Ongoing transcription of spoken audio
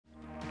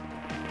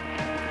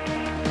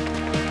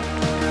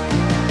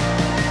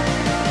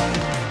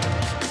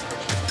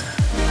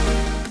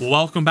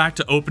welcome back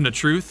to Open to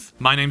Truth.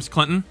 My name's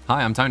Clinton.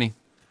 Hi, I'm Tony.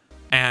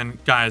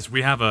 And guys,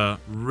 we have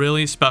a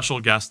really special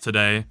guest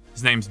today.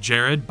 His name's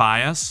Jared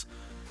Byas.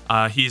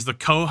 He's the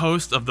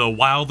co-host of the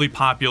wildly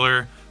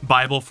popular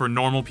Bible for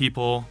Normal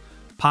People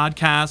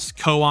podcast,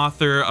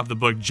 co-author of the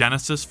book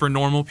Genesis for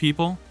Normal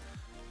People,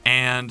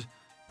 and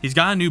he's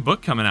got a new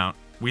book coming out.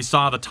 We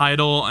saw the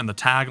title and the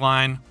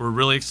tagline. We're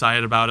really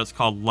excited about it. It's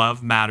called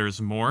Love Matters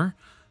More.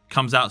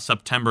 Comes out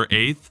September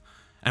 8th.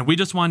 And we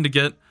just wanted to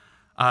get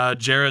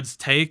Jared's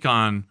take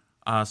on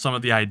some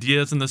of the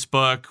ideas in this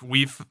book.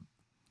 We've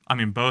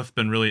both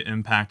been really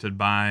impacted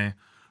by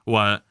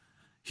what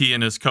he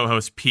and his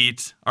co-host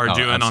Pete are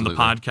doing on the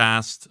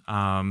podcast.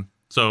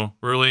 So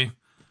we're really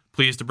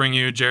pleased to bring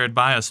you Jared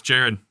Byas.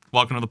 Jared,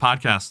 welcome to the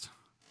podcast.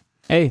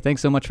 Hey,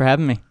 thanks so much for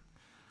having me.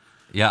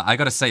 Yeah, I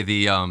got to say,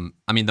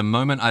 the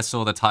moment I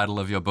saw the title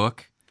of your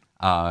book,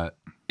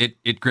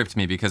 it gripped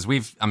me because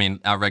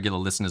our regular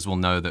listeners will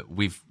know that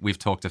we've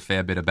talked a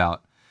fair bit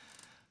about,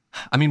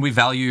 we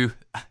value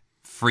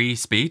free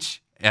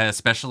speech,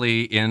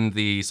 especially in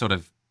the sort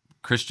of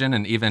Christian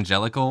and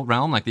evangelical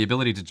realm, like the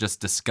ability to just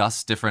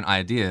discuss different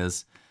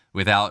ideas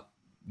without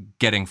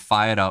getting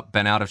fired up,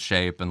 bent out of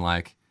shape,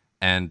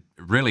 and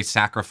really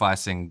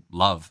sacrificing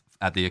love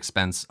at the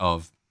expense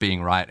of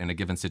being right in a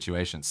given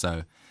situation.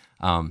 So,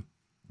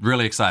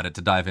 really excited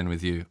to dive in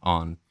with you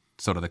on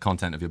sort of the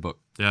content of your book.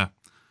 Yeah.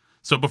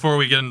 So before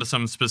we get into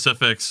some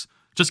specifics,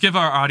 just give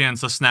our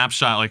audience a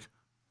snapshot. Like,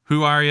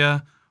 who are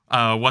you?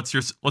 What's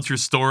your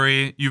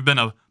story? You've been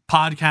a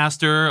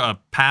podcaster, a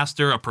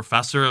pastor, a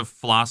professor of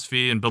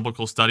philosophy and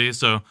biblical studies.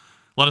 So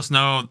let us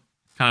know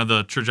kind of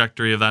the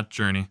trajectory of that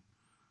journey.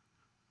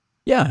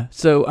 Yeah,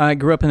 so I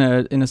grew up in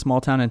a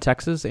small town in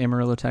Texas,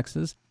 Amarillo,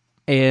 Texas,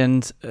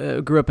 and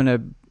grew up in a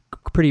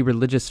pretty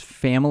religious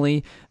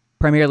family,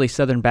 primarily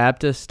Southern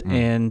Baptist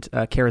and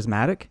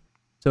charismatic.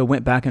 So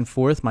went back and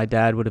forth. My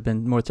dad would have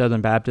been more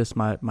Southern Baptist.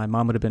 My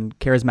mom would have been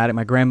charismatic.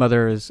 My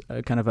grandmother is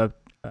kind of a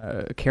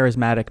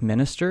charismatic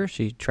minister.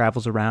 She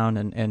travels around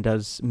and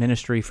does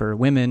ministry for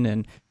women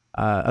and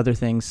other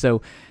things.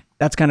 So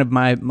that's kind of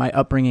my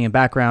upbringing and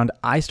background.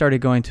 I started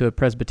going to a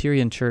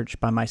Presbyterian church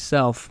by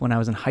myself when I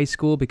was in high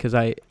school because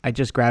I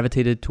just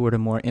gravitated toward a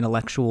more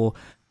intellectual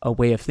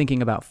way of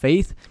thinking about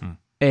faith,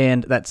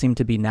 and that seemed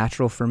to be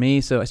natural for me.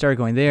 So I started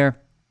going there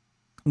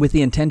with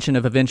the intention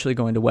of eventually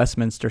going to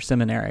Westminster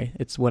Seminary.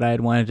 It's what I had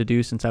wanted to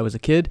do since I was a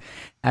kid.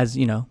 As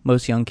you know,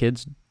 most young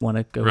kids want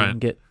to go and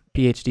get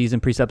PhDs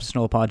in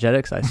presuppositional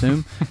apologetics, I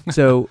assume.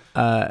 So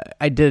I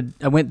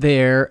went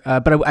there,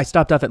 but I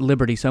stopped off at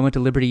Liberty. So I went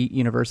to Liberty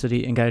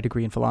University and got a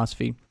degree in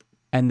philosophy,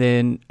 and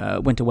then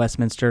went to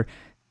Westminster,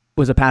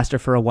 was a pastor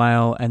for a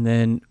while, and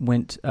then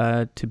went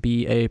to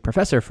be a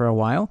professor for a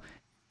while.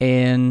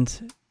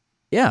 And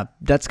yeah,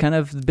 that's kind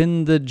of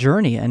been the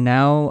journey. And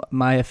now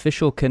my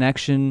official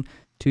connection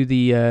to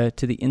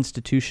the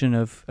institution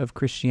of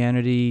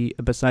Christianity,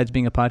 besides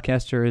being a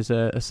podcaster, is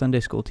a Sunday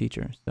school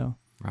teacher. So.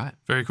 Right.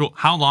 Very cool.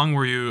 How long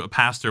were you a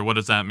pastor? What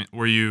does that mean?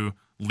 Were you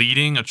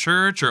leading a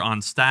church or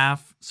on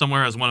staff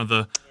somewhere as one of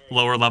the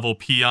lower level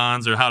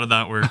peons, or how did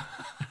that work?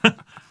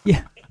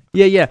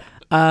 Yeah.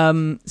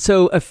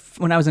 So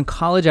when I was in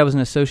college, I was an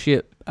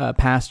associate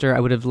pastor. I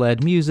would have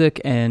led music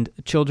and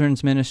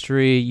children's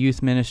ministry,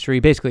 youth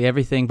ministry, basically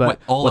everything. But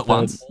all at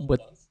once?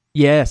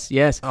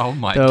 Yes. Oh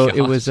my gosh. So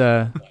it was,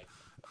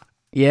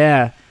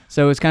 yeah.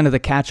 So it was kind of the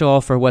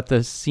catch-all for what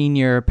the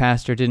senior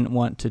pastor didn't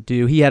want to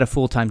do. He had a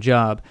full-time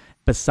job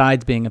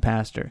besides being a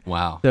pastor.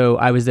 Wow. So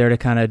I was there to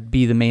kind of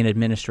be the main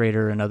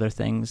administrator and other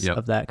things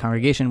of that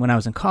congregation when I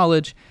was in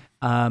college.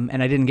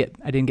 And I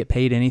didn't get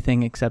paid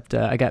anything except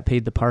I got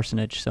paid the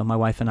parsonage. So my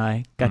wife and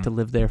I got to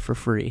live there for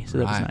free. So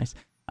that was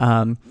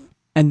nice.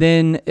 And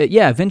then,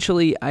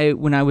 eventually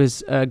when I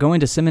was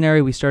going to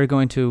seminary, we started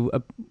going to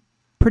a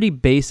pretty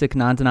basic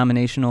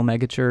non-denominational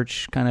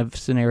megachurch kind of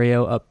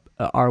scenario up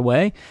our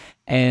way,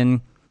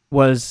 and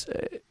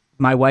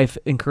my wife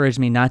encouraged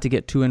me not to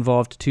get too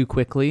involved too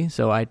quickly,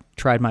 so I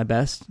tried my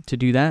best to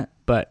do that,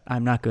 but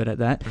I'm not good at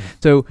that.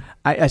 So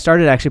I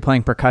started actually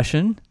playing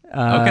percussion.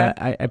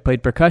 I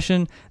played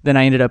percussion, then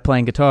I ended up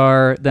playing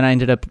guitar, then I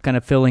ended up kind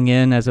of filling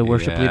in as a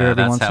worship leader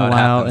every once in a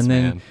while, and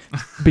then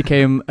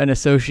became an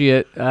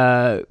associate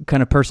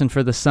kind of person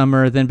for the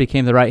summer, then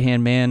became the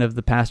right-hand man of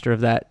the pastor of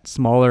that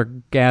smaller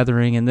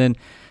gathering, and then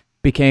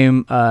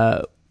became...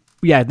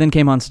 then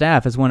came on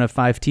staff as one of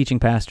 5 teaching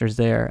pastors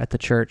there at the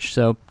church.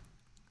 So,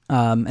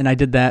 and I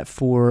did that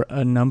for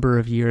a number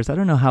of years. I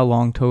don't know how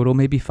long total,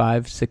 maybe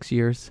 5-6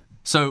 years.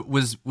 So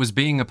was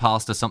being a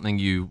pastor something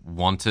you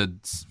wanted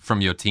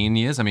from your teen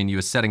years? I mean, you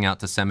were setting out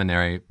to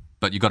seminary,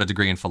 but you got a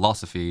degree in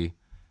philosophy.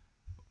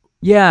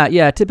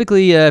 Yeah.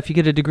 Typically, if you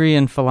get a degree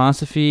in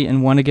philosophy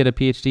and want to get a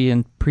PhD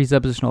in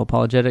presuppositional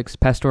apologetics,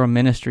 pastoral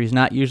ministry is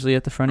not usually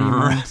at the front of your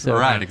mind. So,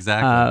 right,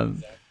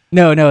 exactly.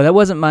 No, that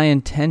wasn't my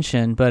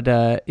intention, but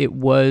it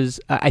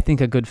was, I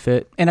think, a good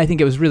fit. And I think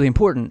it was really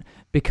important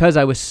because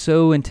I was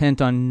so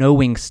intent on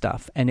knowing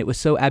stuff, and it was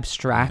so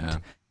abstract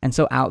and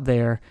so out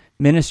there,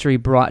 ministry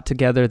brought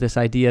together this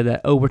idea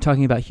that, we're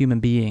talking about human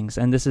beings,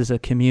 and this is a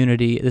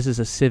community, this is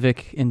a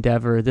civic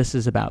endeavor, this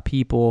is about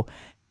people,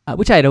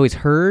 which I had always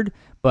heard,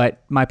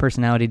 but my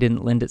personality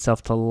didn't lend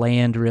itself to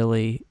land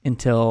really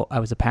until I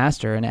was a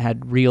pastor, and it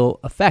had real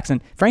effects.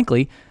 And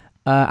frankly,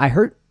 I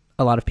hurt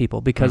a lot of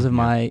people because of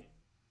my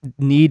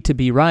need to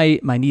be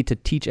right, my need to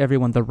teach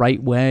everyone the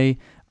right way.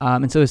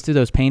 And so it's through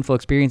those painful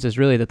experiences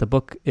really that the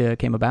book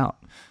came about.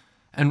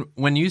 And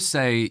when you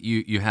say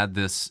you had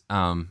this,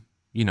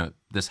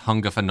 this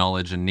hunger for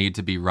knowledge and need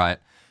to be right,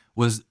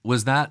 was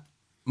that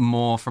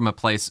more from a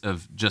place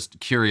of just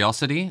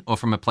curiosity or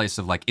from a place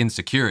of like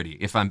insecurity?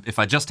 If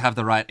I just have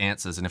the right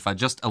answers and if I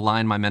just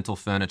align my mental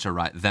furniture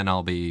right, then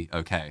I'll be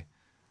okay.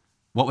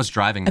 What was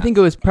driving that? I think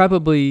it was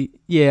probably,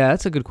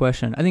 that's a good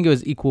question. I think it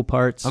was equal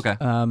parts. Okay.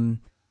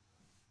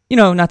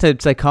 Not to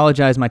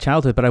psychologize my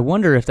childhood, but I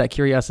wonder if that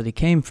curiosity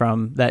came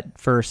from that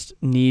first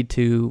need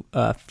to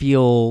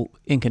feel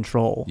in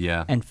control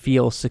and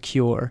feel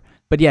secure.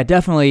 But yeah,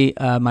 definitely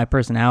my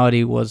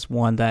personality was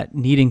one that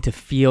needing to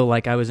feel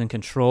like I was in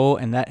control,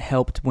 and that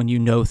helped when you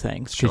know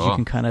things because you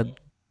can kind of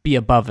be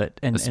above it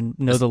and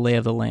know the lay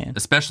of the land.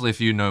 Especially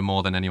if you know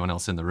more than anyone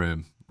else in the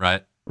room,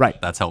 right? Right.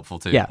 That's helpful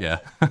too. Yeah.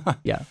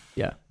 Yeah.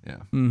 Yeah.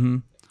 Mm-hmm.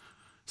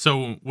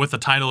 So with the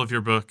title of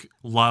your book,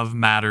 Love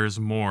Matters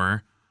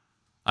More,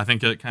 I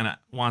think it kind of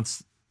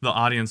wants the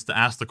audience to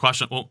ask the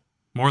question, well,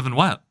 more than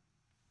what?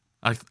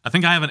 I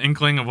think I have an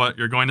inkling of what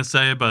you're going to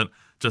say, but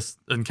just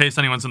in case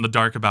anyone's in the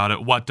dark about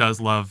it, what does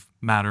love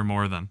matter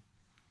more than?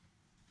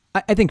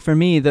 I think for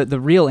me, the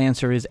real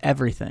answer is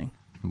everything.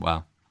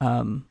 Wow.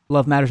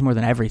 Love matters more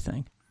than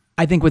everything.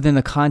 I think within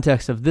the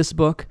context of this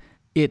book,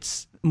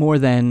 it's more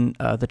than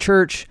the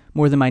church,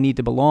 more than my need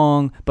to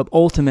belong, but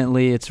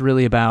ultimately it's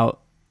really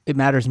about, it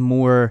matters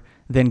more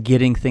than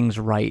getting things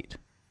right.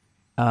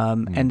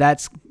 And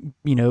that's,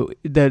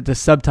 the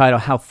subtitle,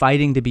 How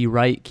Fighting to Be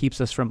Right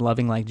Keeps Us from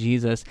Loving Like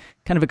Jesus,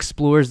 kind of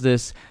explores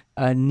this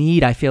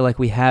need I feel like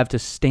we have to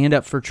stand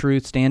up for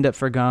truth, stand up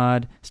for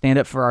God, stand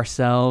up for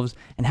ourselves,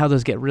 and how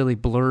those get really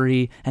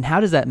blurry. And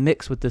how does that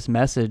mix with this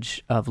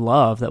message of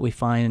love that we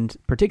find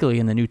particularly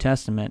in the New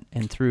Testament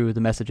and through the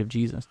message of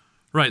Jesus?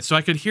 Right. So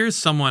I could hear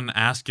someone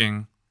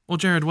asking, well,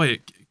 Jared,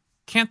 wait,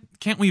 can't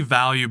we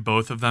value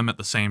both of them at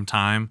the same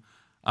time?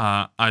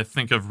 I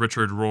think of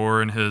Richard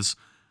Rohr and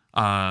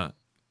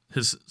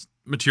his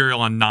material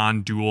on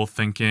non-dual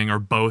thinking or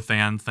both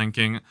and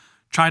thinking.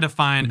 Try to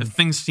find, if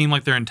things seem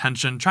like they're in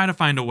tension, try to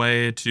find a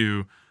way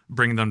to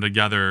bring them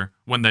together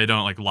when they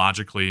don't like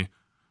logically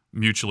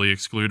mutually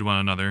exclude one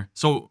another.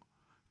 So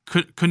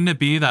couldn't it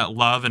be that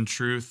love and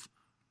truth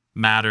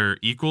matter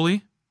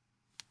equally?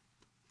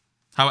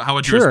 How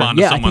would you respond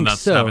to someone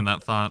that's having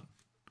that thought?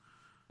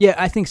 Yeah,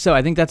 I think so.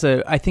 I think I don't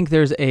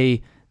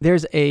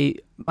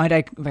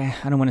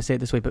want to say it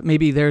this way, but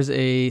maybe there's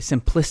a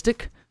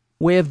simplistic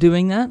way of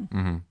doing that,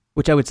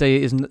 which I would say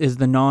is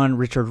the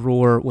non-Richard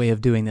Rohr way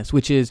of doing this,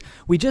 which is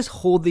we just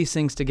hold these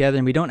things together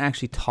and we don't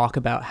actually talk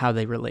about how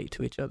they relate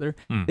to each other.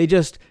 They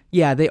just,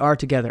 they are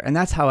together. And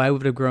that's how I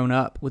would have grown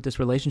up with this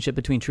relationship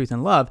between truth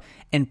and love.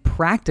 And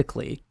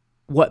practically,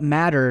 what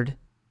mattered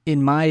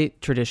in my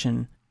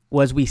tradition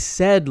was we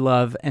said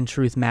love and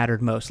truth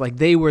mattered most. Like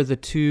they were the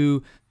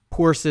two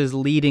horses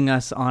leading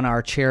us on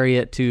our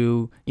chariot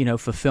to,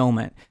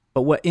 fulfillment.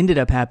 But what ended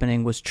up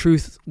happening was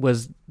truth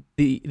was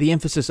the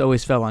emphasis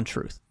always fell on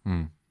truth.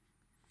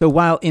 So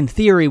while in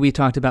theory we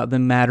talked about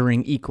them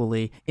mattering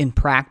equally, in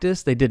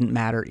practice they didn't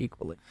matter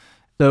equally.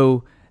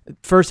 So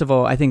first of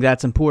all, I think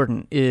that's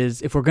important.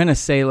 Is if we're going to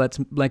say let's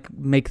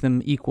make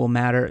them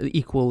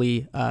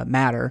equally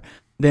matter,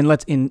 then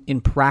let's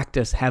in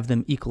practice have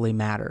them equally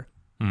matter.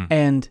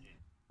 And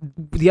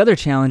the other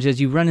challenge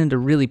is you run into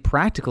really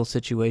practical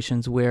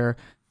situations where,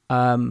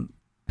 So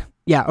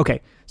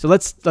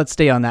let's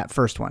stay on that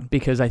first one,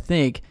 because I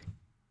think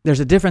there's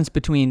a difference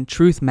between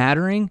truth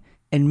mattering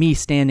and me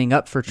standing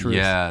up for truth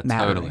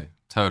mattering.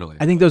 Totally.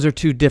 I think those are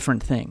two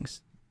different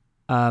things.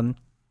 But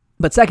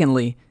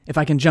secondly, if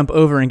I can jump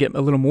over and get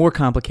a little more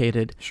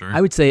complicated, sure. I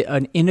would say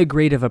an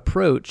integrative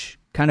approach,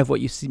 kind of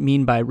what you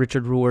mean by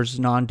Richard Rohr's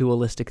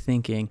non-dualistic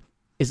thinking,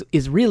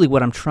 is really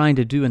what I'm trying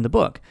to do in the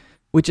book,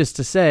 which is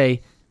to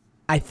say,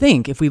 I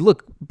think if we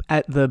look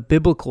at the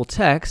biblical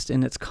text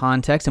in its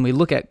context and we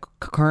look at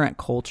current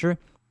culture,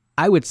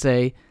 I would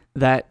say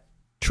that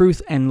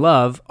truth and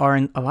love are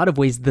in a lot of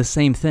ways the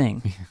same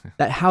thing.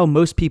 That how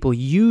most people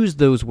use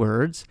those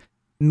words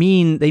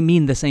mean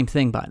the same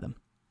thing by them.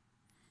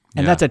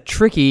 And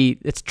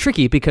it's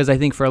tricky because I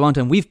think for a long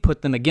time we've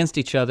put them against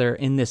each other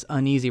in this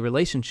uneasy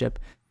relationship,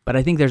 but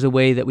I think there's a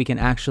way that we can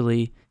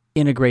actually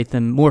integrate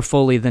them more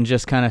fully than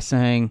just kind of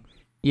saying,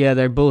 yeah,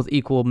 they're both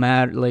equal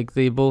matter, like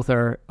they both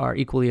are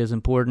equally as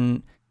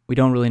important. We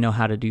don't really know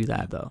how to do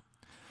that though.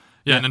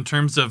 Yeah, and in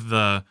terms of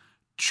the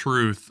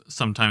truth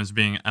sometimes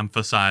being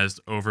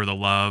emphasized over the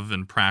love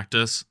and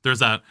practice, there's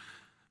that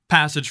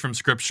passage from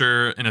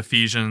Scripture in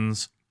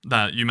Ephesians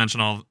that you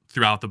mentioned all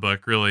throughout the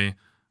book, really,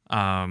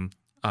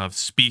 of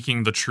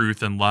speaking the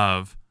truth in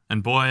love.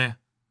 And boy,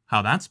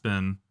 how that's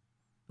been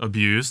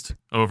abused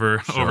over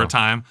Sure.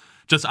 time.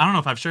 Just, I don't know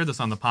if I've shared this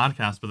on the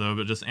podcast,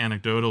 but just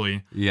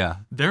anecdotally, Yeah.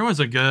 there was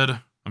a good,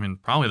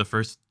 probably the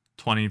first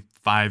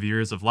 25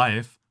 years of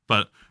life,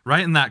 but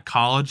right in that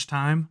college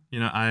time,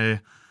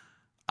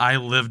 I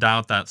lived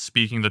out that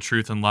speaking the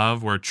truth in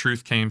love, where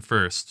truth came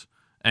first.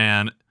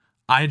 And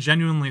I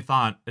genuinely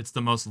thought it's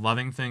the most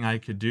loving thing I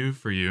could do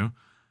for you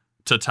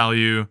to tell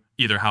you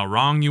either how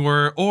wrong you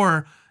were,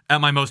 or at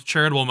my most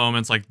charitable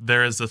moments, like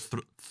there is a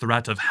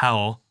threat of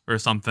hell or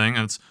something,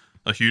 and it's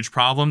a huge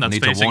problem that's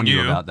Need to facing warn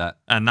you about that.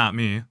 and not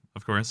me,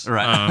 of course.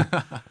 Right.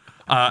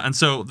 And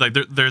so like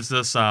there's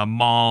this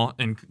mall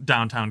in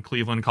downtown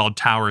Cleveland called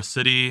Tower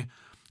City,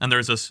 and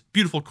there's this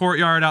beautiful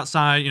courtyard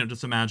outside.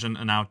 Just imagine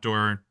an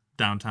outdoor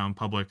downtown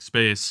public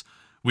space.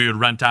 We would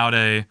rent out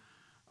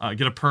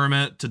get a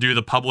permit to do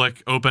the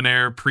public open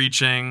air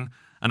preaching,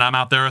 and I'm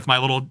out there with my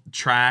little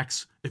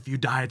tracts. If you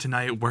die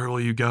tonight, where will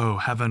you go,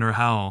 heaven or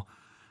hell?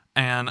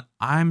 And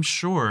I'm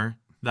sure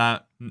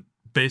that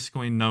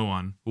basically no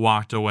one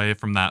walked away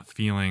from that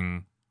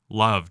feeling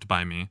loved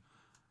by me.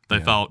 They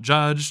felt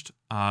judged,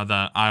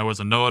 that I was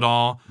a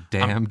know-it-all.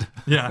 Damned.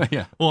 Yeah.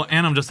 Yeah. Well,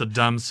 and I'm just a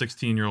dumb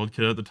 16-year-old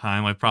kid at the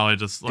time. I probably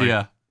just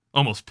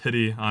almost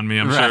pity on me.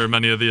 I'm Right. sure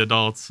many of the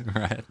adults.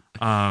 Right.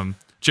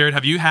 Jared,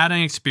 have you had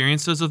any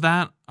experiences of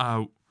that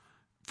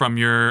from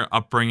your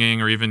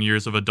upbringing or even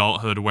years of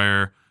adulthood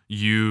where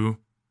you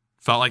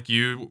felt like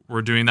you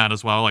were doing that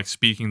as well, like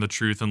speaking the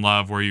truth in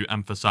love, where you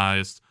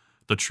emphasized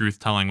the truth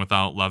telling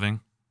without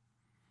loving?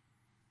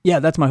 Yeah,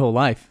 that's my whole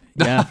life.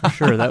 Yeah, for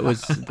sure. That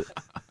was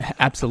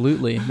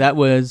absolutely. That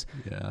was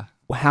Yeah.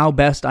 how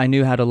best I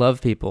knew how to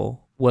love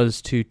people,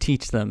 was to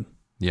teach them.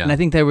 Yeah. And I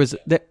think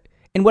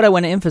and what I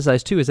want to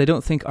emphasize too is I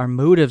don't think our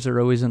motives are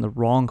always in the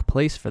wrong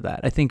place for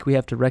that. I think we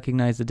have to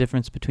recognize the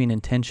difference between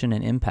intention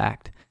and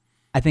impact.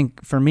 I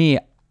think for me,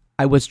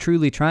 I was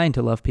truly trying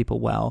to love people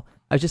well.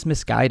 I was just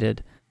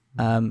misguided.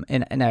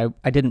 And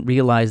I didn't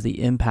realize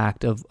the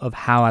impact of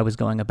how I was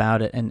going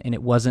about it, and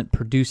it wasn't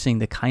producing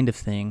the kind of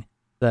thing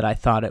that I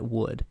thought it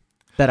would,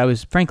 that I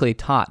was frankly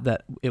taught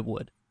that it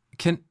would.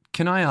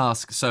 Can I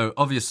ask, so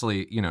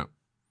obviously,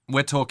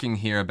 we're talking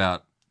here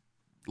about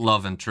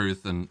love and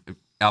truth, and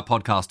our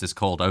podcast is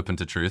called Open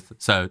to Truth.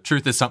 So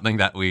truth is something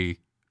that we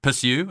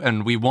pursue,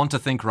 and we want to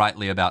think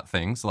rightly about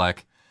things,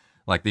 like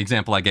the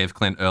example I gave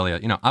Clint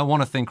earlier. I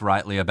want to think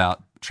rightly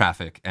about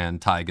traffic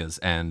and tigers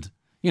and,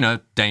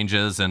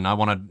 dangers, and I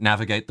want to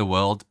navigate the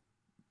world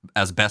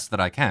as best that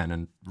I can,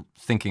 and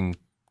thinking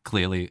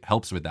clearly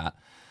helps with that.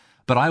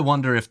 But I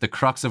wonder if the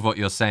crux of what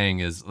you're saying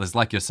is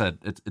like you said,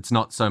 it's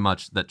not so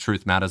much that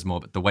truth matters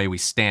more, but the way we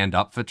stand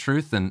up for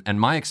truth. And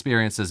my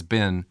experience has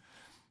been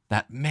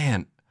that,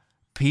 man,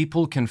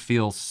 people can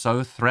feel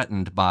so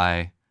threatened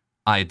by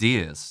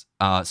ideas.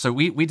 So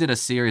we did a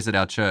series at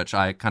our church.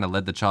 I kind of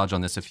led the charge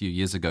on this a few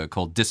years ago,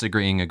 called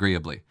Disagreeing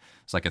Agreeably.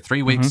 It's like a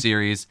 3-week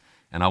series,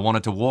 and I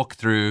wanted to walk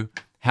through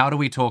how do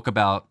we talk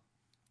about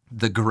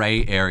the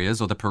gray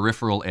areas or the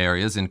peripheral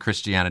areas in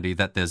Christianity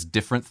that there's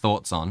different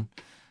thoughts on.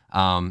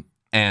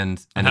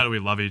 And how do we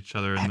love each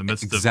other in the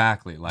midst of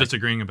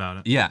disagreeing about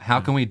it? Yeah, how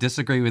can we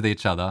disagree with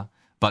each other,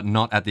 but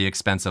not at the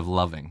expense of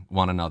loving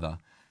one another?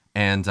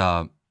 And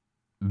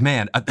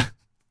man,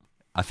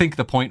 I think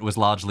the point was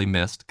largely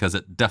missed because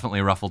it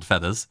definitely ruffled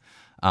feathers.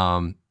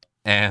 And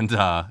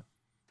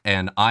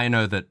I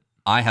know that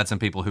I had some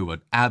people who were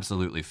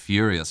absolutely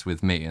furious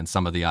with me and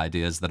some of the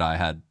ideas that I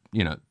had,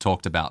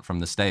 talked about from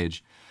the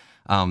stage.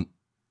 And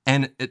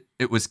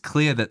it was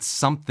clear that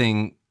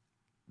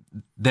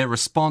their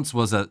response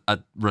was a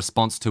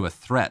response to a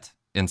threat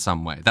in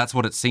some way. That's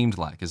what it seemed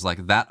like, is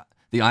like that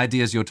the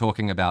ideas you're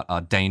talking about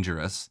are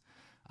dangerous.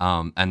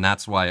 And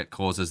that's why it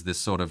causes this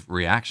sort of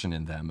reaction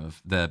in them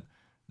of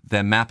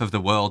their map of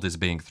the world is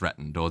being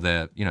threatened, or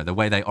the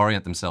way they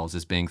orient themselves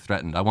is being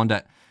threatened. I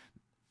wonder,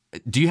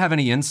 do you have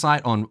any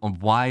insight on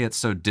why it's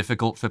so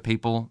difficult for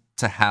people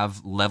to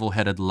have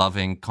level-headed,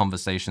 loving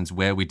conversations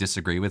where we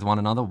disagree with one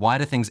another? Why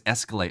do things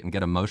escalate and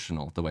get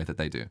emotional the way that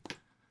they do?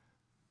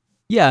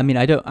 Yeah,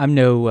 I'm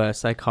no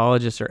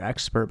psychologist or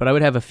expert, but I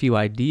would have a few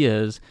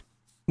ideas.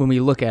 When we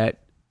look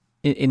at,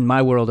 in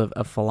my world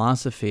of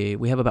philosophy,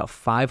 we have about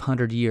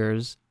 500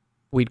 years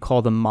we'd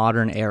call the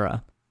modern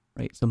era,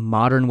 right? So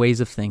modern ways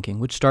of thinking,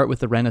 which start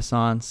with the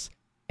Renaissance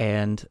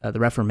and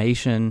the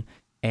Reformation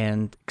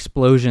and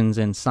explosions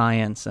in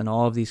science and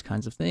all of these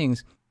kinds of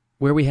things,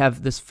 where we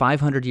have this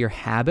 500-year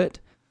habit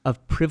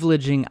of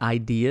privileging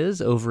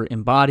ideas over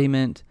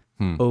embodiment,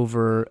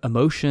 over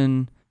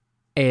emotion,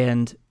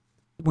 and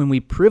when we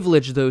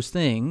privilege those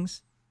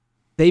things,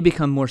 they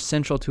become more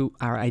central to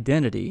our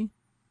identity.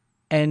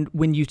 And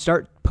when you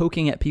start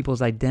poking at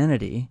people's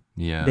identity,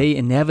 they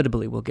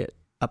inevitably will get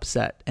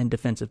upset and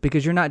defensive,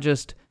 because you're not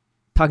just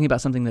talking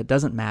about something that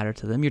doesn't matter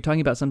to them. You're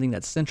talking about something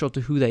that's central to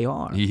who they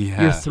are.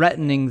 Yeah. You're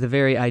threatening the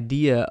very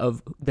idea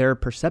of their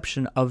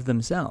perception of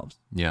themselves.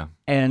 Yeah.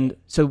 And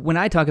so when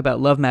I talk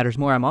about love matters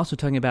more, I'm also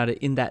talking about it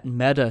in that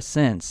meta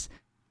sense,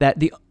 that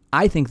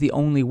I think the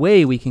only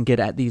way we can get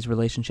at these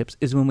relationships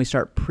is when we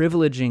start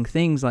privileging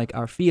things like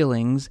our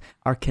feelings,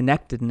 our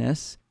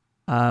connectedness,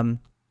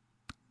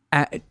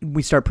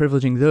 we start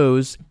privileging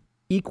those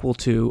equal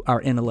to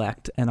our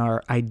intellect and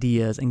our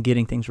ideas and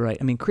getting things right.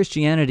 I mean,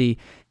 Christianity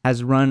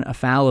has run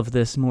afoul of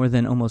this more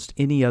than almost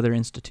any other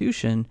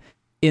institution,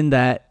 in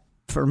that,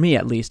 for me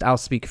at least, I'll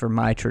speak for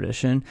my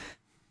tradition,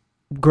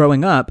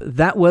 growing up,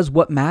 that was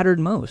what mattered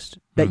most,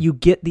 that you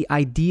get the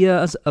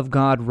ideas of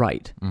God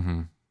right.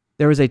 Mm-hmm.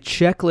 There was a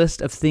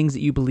checklist of things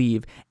that you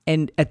believe.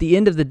 And at the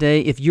end of the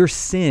day, if your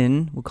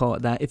sin, we'll call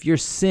it that, if your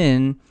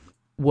sin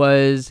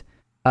was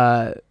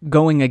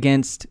going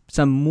against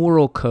some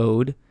moral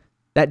code,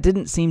 that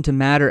didn't seem to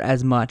matter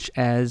as much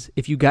as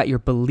if you got your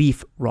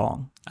belief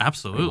wrong.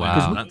 Absolutely.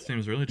 Wow. That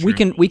seems really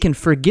true. We can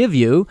forgive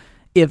you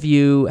if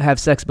you have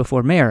sex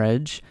before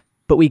marriage,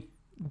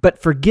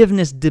 but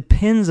forgiveness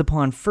depends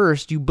upon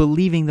first you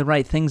believing the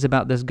right things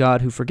about this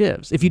God who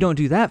forgives. If you don't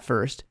do that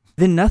first,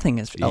 then nothing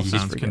else is Sounds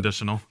forgiven.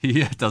 conditional.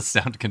 Yeah, it does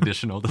sound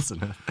conditional,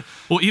 doesn't it?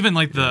 Well, even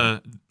like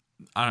I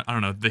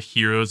don't know, the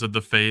heroes of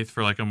the faith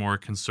for like a more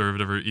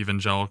conservative or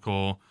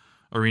evangelical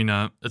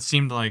arena, it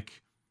seemed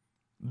like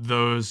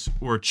those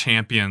were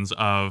champions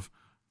of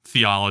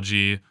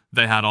theology.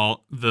 They had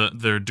all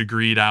they're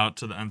degreed out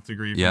to the nth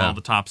degree from all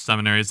the top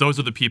seminaries. Those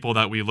are the people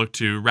that we look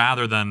to,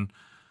 rather than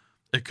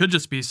it could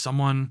just be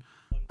someone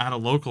at a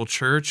local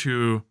church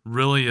who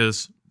really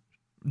is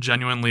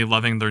genuinely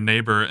loving their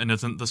neighbor and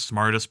isn't the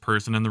smartest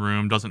person in the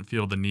room, doesn't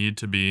feel the need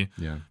to be.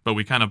 Yeah. But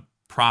we kind of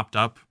propped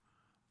up,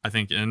 I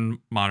think, in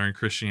modern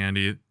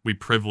Christianity, we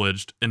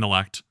privileged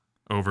intellect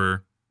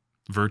over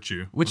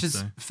virtue. Which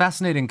is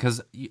fascinating,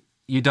 because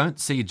you don't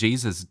see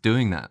Jesus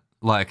doing that.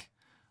 Like,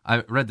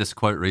 I read this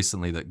quote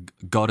recently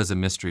that God is a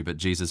mystery, but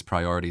Jesus'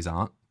 priorities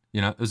aren't.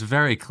 You know, it was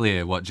very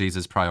clear what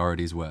Jesus'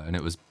 priorities were, and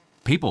it was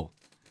people.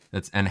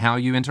 And how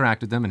you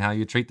interact with them and how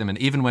you treat them. And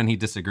even when he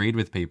disagreed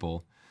with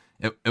people,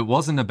 it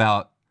wasn't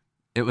about,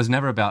 it was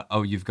never about,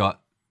 oh, you've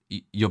got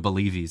your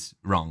believies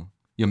wrong.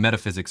 Your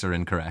metaphysics are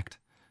incorrect.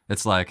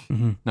 It's like,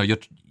 no,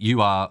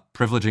 you are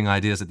privileging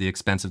ideas at the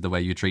expense of the way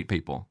you treat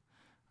people.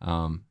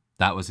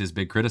 That was his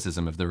big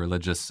criticism of the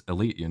religious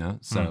elite, you know?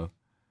 So,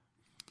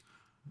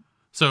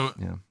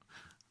 yeah.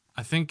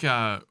 I think,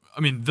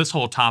 this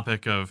whole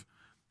topic of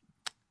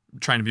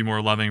trying to be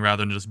more loving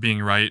rather than just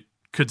being right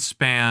could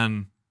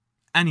span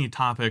any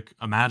topic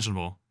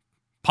imaginable.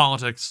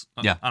 Politics,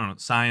 I don't know,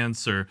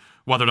 science, or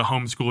whether to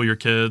homeschool your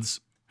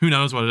kids. Who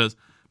knows what it is.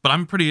 But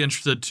I'm pretty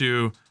interested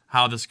to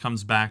how this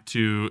comes back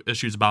to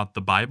issues about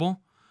the Bible.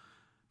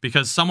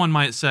 Because someone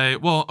might say,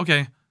 well,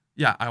 okay,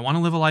 yeah, I want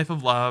to live a life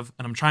of love,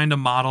 and I'm trying to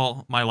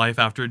model my life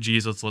after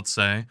Jesus, let's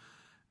say.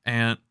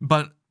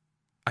 But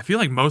I feel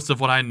like most of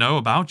what I know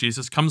about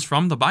Jesus comes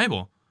from the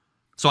Bible.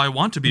 So I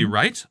want to be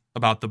right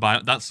about the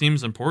Bible. That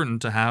seems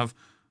important, to have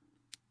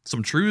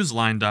some truths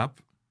lined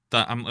up,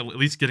 that I'm at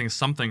least getting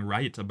something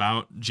right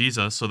about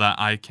Jesus so that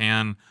I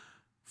can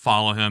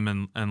follow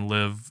him and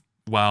live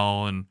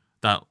well and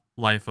that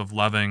life of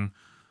loving.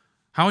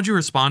 How would you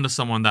respond to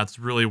someone that's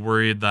really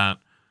worried that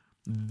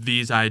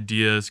these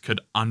ideas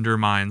could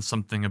undermine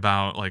something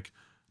about like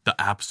the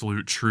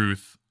absolute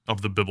truth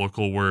of the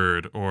biblical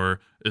word,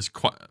 or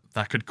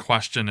that could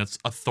question its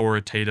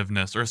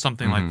authoritativeness or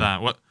something like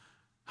that?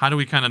 How do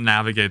we kind of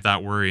navigate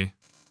that worry?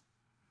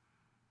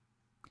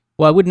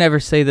 Well, I would never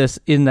say this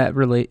in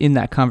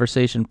that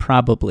conversation,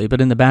 probably,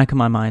 but in the back of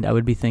my mind, I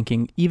would be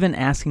thinking, even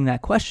asking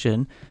that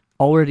question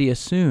already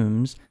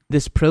assumes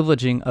this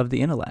privileging of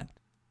the intellect.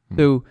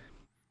 So,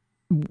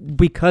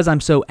 because I'm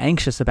so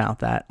anxious about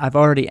that, I've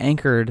already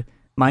anchored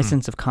my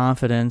sense of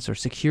confidence or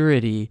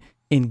security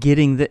in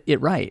getting it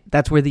right.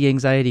 That's where the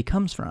anxiety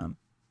comes from.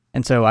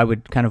 And so I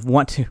would kind of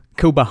want to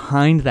go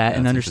behind that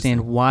and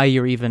understand why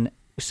you're even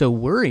so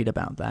worried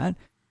about that.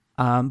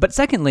 But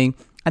secondly,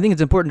 I think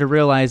it's important to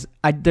realize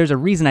there's a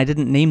reason I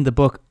didn't name the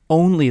book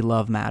Only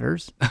Love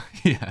Matters,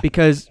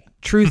 because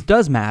truth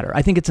does matter.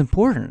 I think it's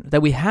important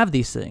that we have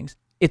these things.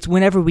 It's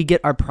whenever we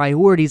get our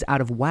priorities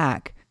out of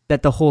whack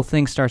that the whole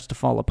thing starts to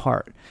fall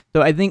apart.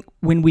 So I think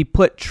when we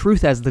put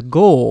truth as the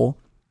goal,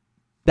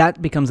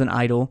 that becomes an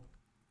idol,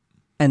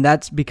 and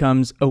that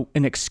becomes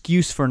an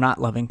excuse for not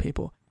loving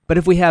people. But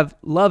if we have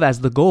love as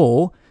the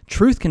goal,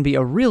 truth can be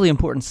a really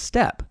important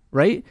step,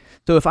 right?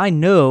 So if I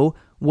know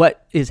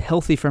what is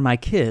healthy for my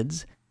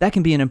kids, that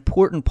can be an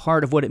important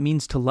part of what it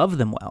means to love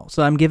them well.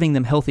 So I'm giving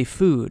them healthy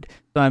food.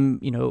 So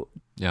I'm,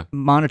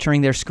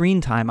 monitoring their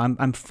screen time.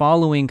 I'm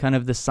following kind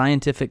of the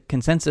scientific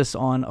consensus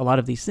on a lot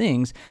of these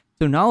things.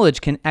 So knowledge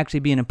can actually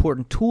be an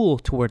important tool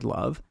toward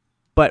love.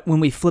 But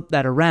when we flip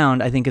that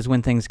around, I think is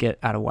when things get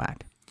out of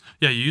whack.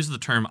 Yeah, you use the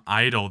term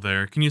idol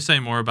there. Can you say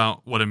more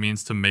about what it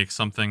means to make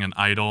something an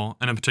idol,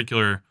 and in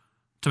particular,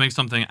 to make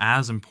something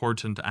as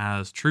important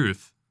as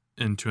truth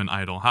into an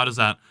idol? How does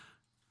that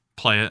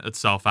play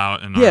itself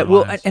out in our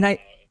lives? And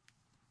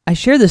I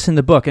share this in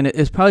the book, and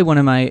it's probably one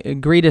of my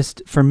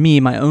greatest, for me,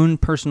 my own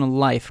personal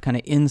life kind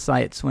of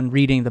insights when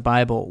reading the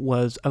Bible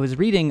was, I was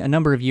reading a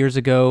number of years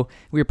ago,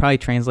 we were probably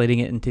translating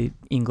it into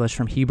English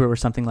from Hebrew or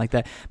something like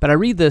that, but I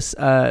read this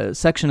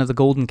section of the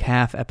Golden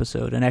Calf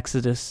episode in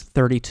Exodus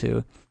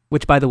 32,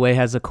 which, by the way,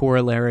 has a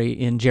corollary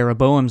in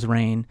Jeroboam's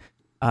reign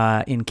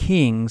in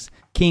Kings.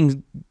 Kings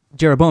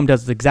Jeroboam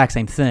does the exact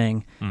same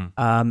thing.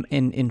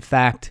 In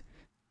fact,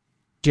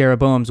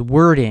 Jeroboam's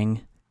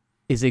wording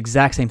is the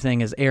exact same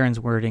thing as Aaron's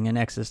wording in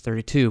Exodus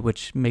 32,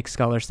 which makes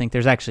scholars think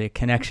there's actually a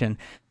connection,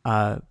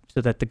 so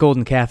that the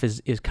golden calf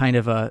is kind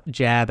of a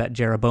jab at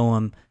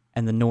Jeroboam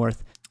and the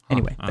north.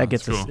 Anyway, that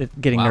gets us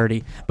getting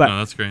nerdy. But no,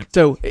 that's great.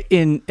 So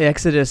in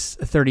Exodus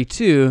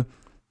 32,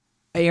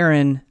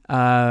 Aaron,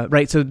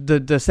 right, so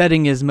the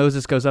setting is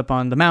Moses goes up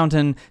on the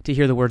mountain to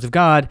hear the words of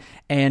God,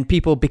 and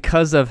people,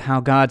 because of how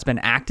God's been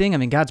acting, I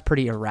mean, God's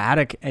pretty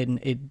erratic, and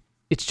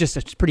it's just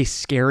a pretty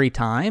scary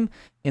time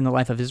in the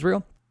life of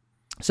Israel.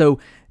 So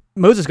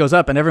Moses goes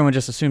up, and everyone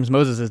just assumes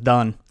Moses is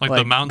done. Like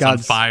the mountain's on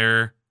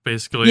fire,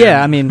 basically.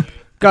 Yeah, I mean,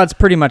 God's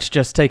pretty much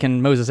just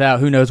taken Moses out.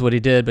 Who knows what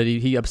he did, but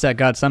he upset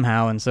God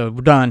somehow, and so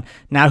we're done.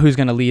 Now who's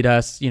going to lead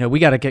us? We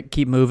got to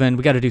keep moving.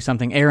 We got to do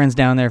something. Aaron's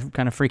down there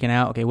kind of freaking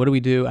out. Okay, what do we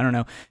do? I don't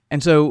know.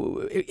 And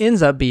so it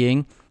ends up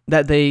being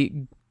that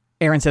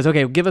Aaron says,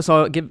 okay,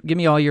 give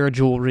me all your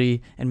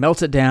jewelry, and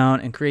melts it down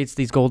and creates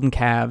these golden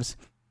calves.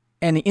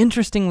 And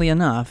interestingly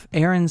enough,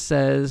 Aaron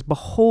says,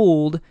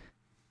 behold,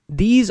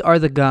 these are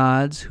the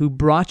gods who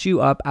brought you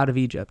up out of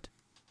Egypt.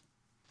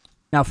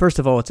 Now, first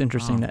of all, it's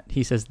interesting that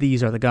he says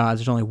these are the gods.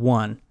 There's only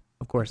one,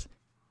 of course.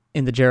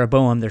 In the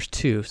Jeroboam, there's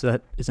two, so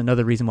that is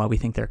another reason why we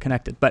think they're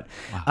connected. But,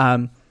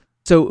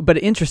 but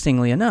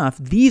interestingly enough,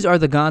 these are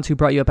the gods who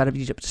brought you up out of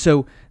Egypt.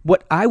 So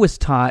what I was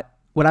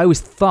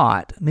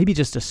thought, maybe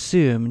just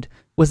assumed,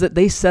 was that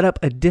they set up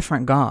a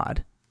different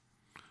god,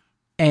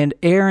 and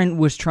Aaron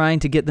was trying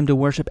to get them to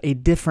worship a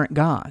different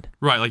god.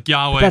 Right, like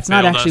Yahweh. But that's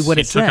not actually what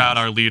it says. He took out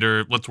our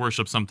leader. Let's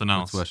worship something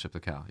else. Let's worship the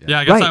cow. Yeah,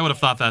 I guess I would have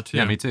thought that too.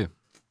 Yeah, me too.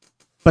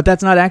 But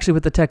that's not actually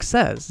what the text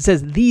says. It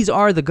says, these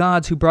are the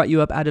gods who brought you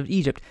up out of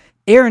Egypt.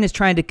 Aaron is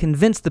trying to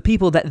convince the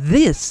people that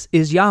this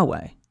is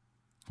Yahweh.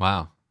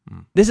 Wow.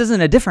 This isn't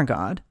a different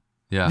God.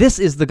 Yeah. This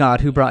is the God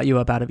who brought you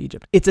up out of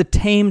Egypt. It's a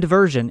tamed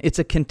version. It's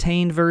a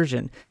contained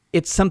version.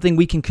 It's something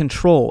we can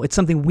control. It's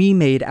something we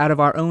made out of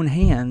our own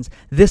hands.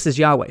 This is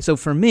Yahweh. So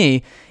for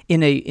me,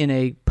 in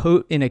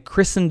a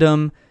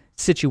Christendom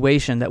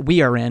situation that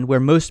we are in, where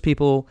most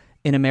people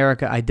in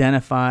America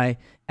identify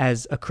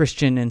as a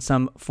Christian in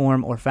some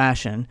form or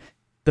fashion,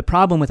 the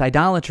problem with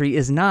idolatry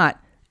is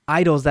not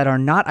idols that are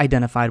not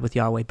identified with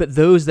Yahweh, but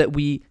those that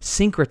we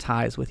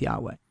syncretize with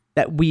Yahweh,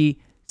 that we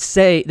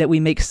say, that we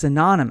make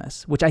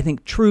synonymous, which I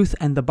think truth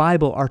and the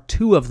Bible are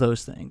two of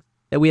those things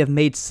that we have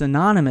made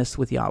synonymous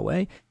with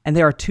Yahweh, and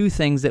there are two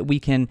things that we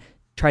can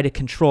try to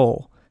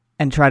control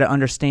and try to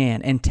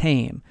understand and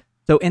tame.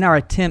 So in our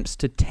attempts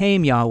to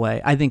tame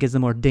Yahweh, I think is the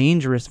more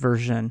dangerous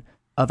version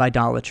of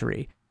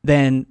idolatry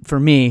than, for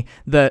me,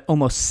 the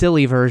almost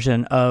silly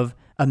version of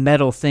a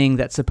metal thing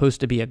that's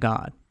supposed to be a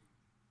god.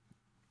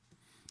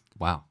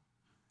 Wow.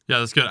 Yeah,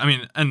 that's good. I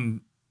mean,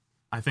 and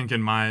I think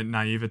in my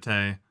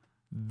naivete,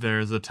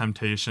 there's a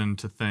temptation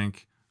to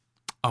think,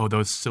 oh,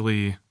 those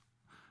silly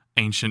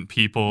ancient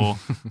people,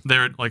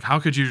 they're like, how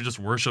could you just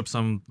worship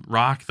some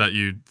rock that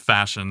you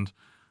fashioned?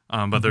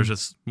 But there's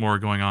just more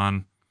going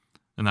on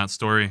in that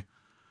story.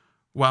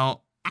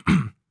 Well,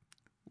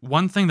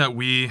 one thing that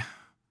we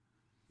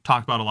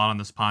talk about a lot on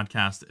this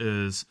podcast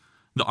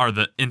are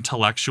the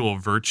intellectual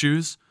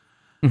virtues.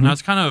 And I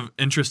was kind of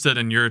interested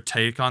in your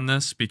take on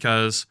this,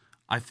 because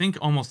I think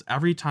almost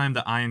every time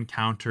that I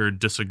encounter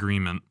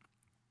disagreement,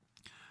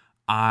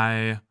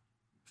 I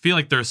feel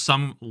like there's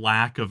some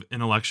lack of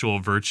intellectual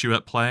virtue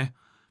at play.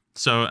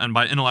 So, and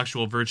by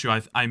intellectual virtue,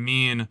 I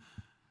mean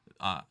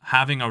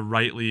having a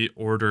rightly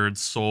ordered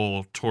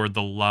soul toward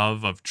the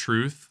love of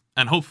truth.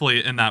 And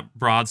hopefully in that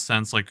broad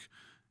sense, like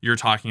you're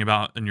talking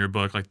about in your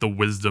book, like the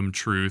wisdom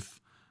truth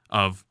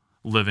of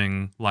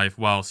living life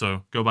well.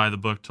 So go buy the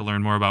book to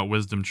learn more about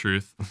wisdom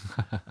truth.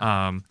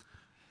 But,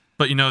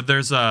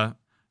 there's a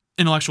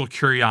intellectual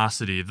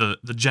curiosity, the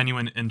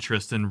genuine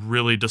interest in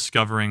really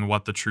discovering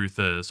what the truth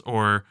is,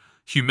 or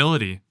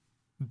humility,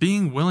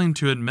 being willing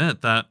to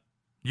admit that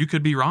you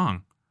could be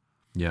wrong.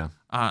 Yeah.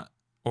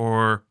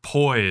 Or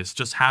poise,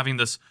 just having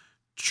this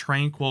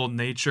tranquil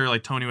nature,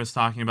 like Tony was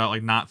talking about,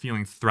 like not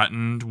feeling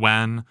threatened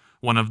when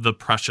one of the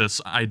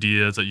precious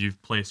ideas that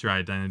you've placed your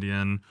identity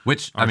in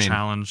are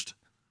challenged.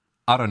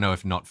 I don't know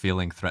if not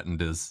feeling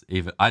threatened is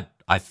even...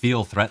 I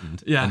feel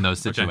threatened in those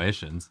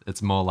situations. Okay.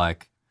 It's more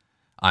like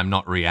I'm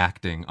not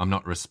reacting, I'm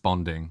not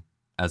responding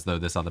as though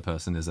this other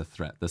person is a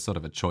threat. There's sort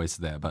of a choice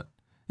there. But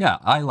yeah,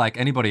 I, like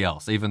anybody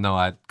else, even though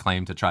I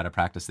claim to try to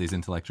practice these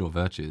intellectual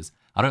virtues,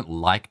 I don't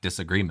like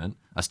disagreement.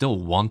 I still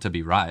want to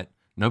be right.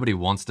 Nobody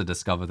wants to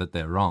discover that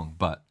they're wrong,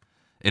 but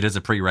it is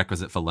a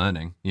prerequisite for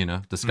learning,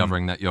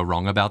 discovering that you're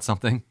wrong about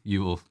something.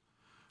 You will...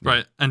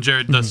 Right. And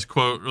Jared, this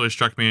quote really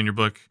struck me in your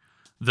book.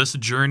 This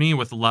journey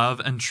with love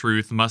and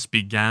truth must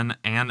begin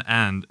and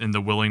end in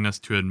the willingness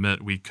to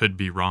admit we could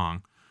be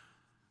wrong.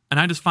 And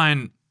I just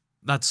find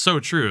that's so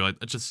true.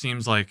 It just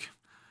seems like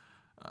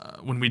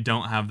when we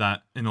don't have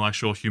that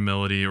intellectual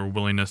humility or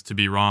willingness to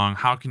be wrong,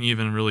 how can you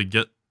even really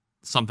get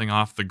something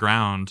off the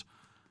ground?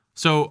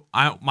 So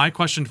my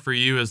question for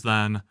you is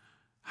then,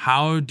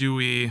 how do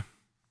we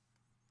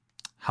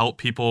help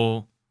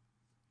people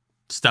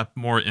step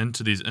more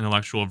into these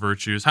intellectual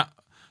virtues,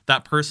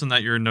 that person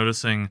that you're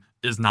noticing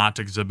is not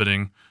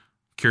exhibiting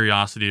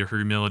curiosity or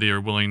humility or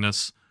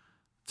willingness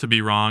to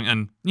be wrong.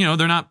 And,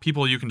 they're not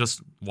people you can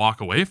just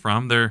walk away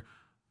from. They're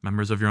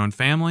members of your own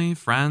family,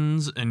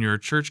 friends, in your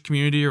church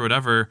community or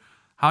whatever.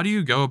 How do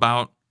you go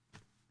about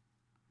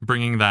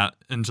bringing that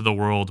into the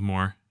world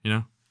more,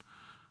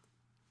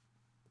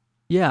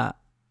 Yeah.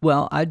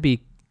 Well,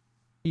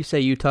 you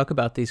say you talk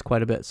about these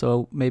quite a bit,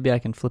 so maybe I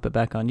can flip it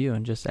back on you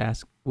and just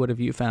ask, what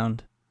have you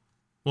found?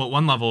 Well, at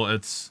one level,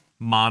 it's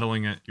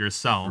modeling it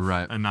yourself,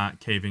 right, and not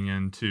caving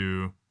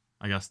into,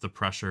 I guess, the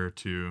pressure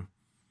to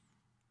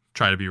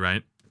try to be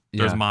right.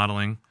 There's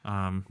modeling.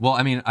 Well,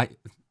 I mean,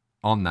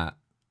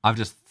 I've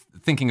just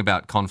thinking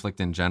about conflict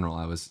in general.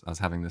 I was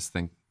having this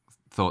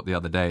thought the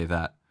other day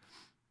that,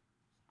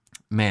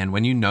 man,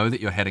 when you know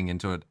that you're heading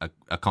into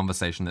a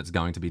conversation that's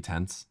going to be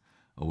tense,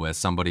 or where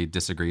somebody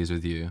disagrees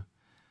with you,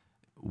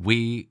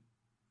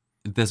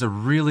 there's a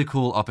really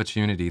cool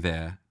opportunity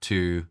there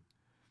to,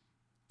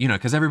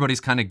 because everybody's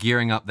kind of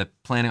gearing up, they're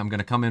planning,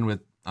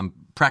 I'm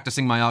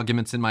practicing my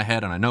arguments in my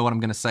head and I know what I'm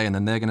going to say and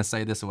then they're going to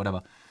say this or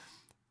whatever.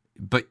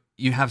 But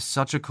you have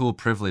such a cool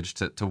privilege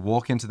to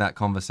walk into that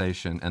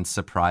conversation and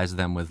surprise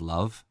them with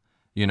love,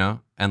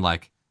 and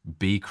like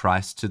be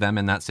Christ to them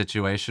in that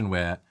situation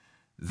where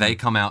they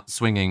come out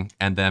swinging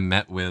and they're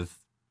met with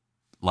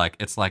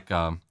it's like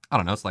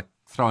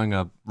throwing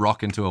a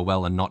rock into a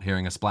well and not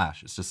hearing a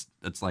splash.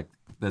 It's like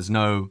there's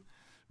no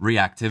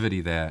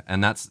reactivity there.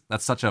 And that's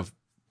such a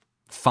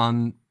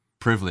fun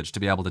privilege to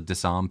be able to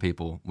disarm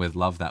people with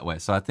love that way.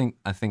 So I think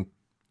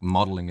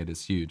modeling it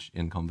is huge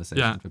in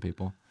conversation for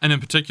people. And in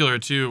particular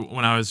too,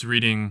 when I was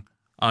reading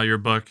your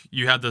book,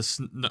 you had this,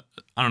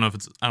 I don't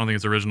think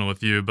it's original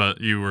with you, but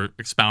you were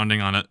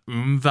expounding on it,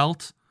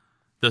 Umwelt,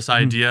 this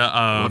idea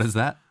of... What is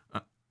that?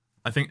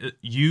 I think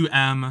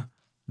Umwelt,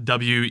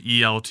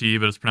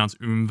 but it's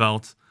pronounced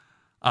Umwelt.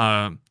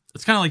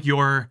 It's kind of like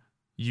your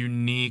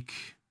unique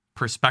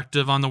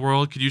perspective on the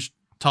world. Could you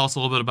tell us a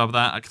little bit about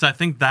that? Because I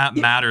think that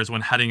matters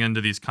when heading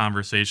into these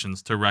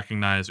conversations, to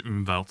recognize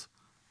Umwelt.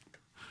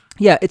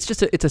 Yeah, it's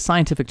a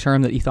scientific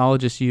term that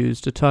ethologists use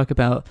to talk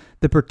about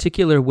the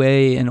particular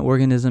way an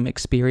organism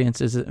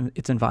experiences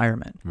its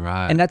environment.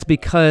 Right. And that's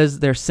because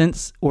their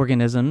sense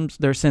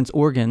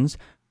organs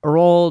are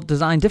all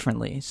designed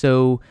differently.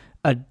 So,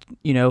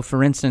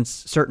 for instance,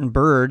 certain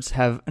birds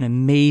have an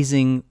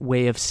amazing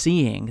way of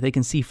seeing. They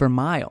can see for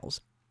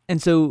miles.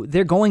 And so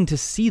they're going to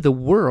see the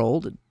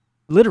world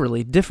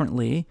literally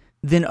differently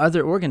than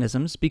other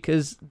organisms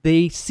because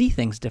they see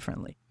things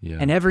differently. Yeah.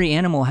 And every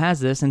animal has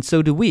this, and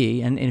so do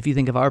we. And if you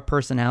think of our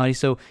personality,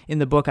 so in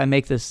the book I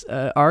make this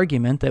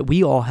argument that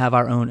we all have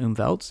our own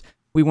Umwelts.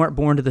 We weren't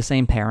born to the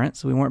same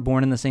parents. We weren't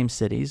born in the same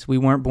cities. We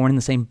weren't born in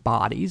the same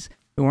bodies.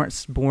 We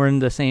weren't born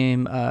the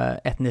same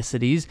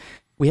ethnicities.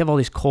 We have all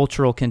these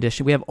cultural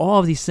conditions. We have all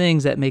of these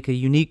things that make a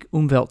unique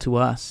Umwelt to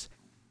us.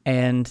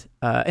 And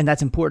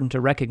that's important to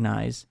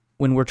recognize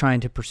when we're trying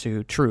to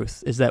pursue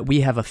truth, is that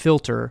we have a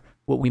filter,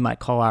 what we might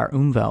call our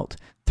Umwelt,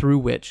 through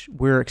which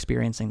we're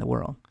experiencing the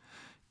world.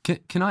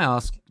 Can I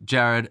ask,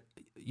 Jared,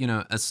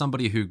 as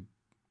somebody who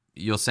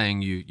you're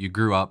saying you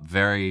grew up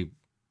very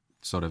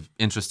sort of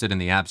interested in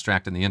the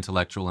abstract and the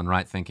intellectual and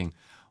right thinking,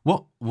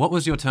 what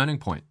was your turning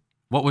point?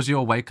 What was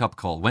your wake-up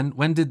call?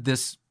 When did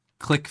this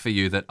click for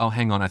you that, oh,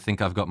 hang on, I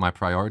think I've got my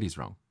priorities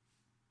wrong?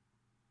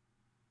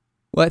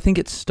 Well, I think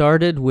it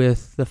started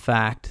with the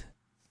fact,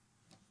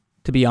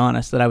 to be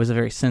honest, that I was a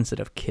very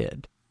sensitive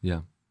kid.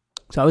 Yeah.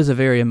 So I was a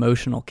very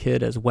emotional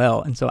kid as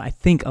well. And so I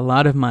think a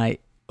lot of my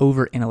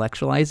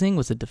over-intellectualizing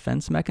was a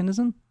defense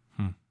mechanism.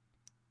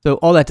 So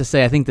all that to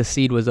say, I think the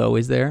seed was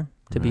always there,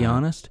 to be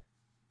honest.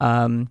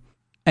 And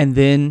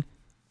then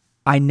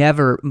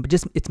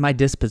it's my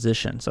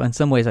disposition. So in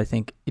some ways, I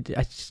think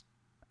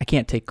I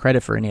can't take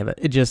credit for any of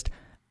it.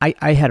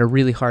 I had a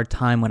really hard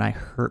time when I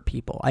hurt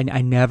people.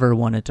 I never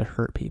wanted to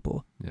hurt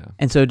people. Yeah.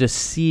 And so to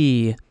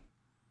see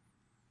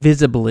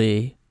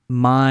visibly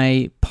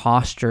my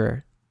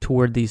posture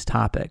toward these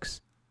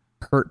topics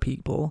hurt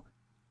people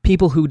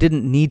who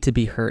didn't need to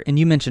be hurt. And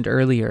you mentioned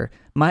earlier,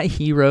 my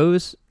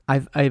heroes,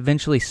 I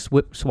eventually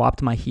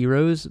swapped my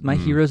heroes. My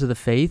heroes of the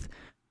faith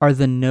are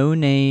the no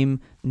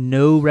name,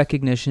 no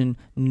recognition,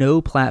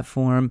 no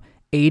platform,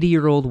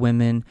 80-year-old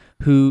women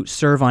who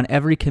serve on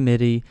every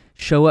committee,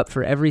 show up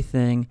for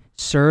everything,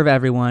 serve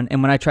everyone.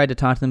 And when I tried to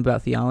talk to them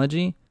about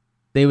theology,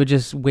 they would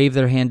just wave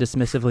their hand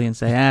dismissively and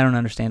say, I don't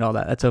understand all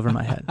that. That's over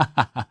my head.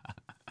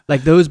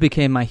 Like, those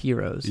became my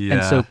heroes. Yeah.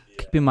 And so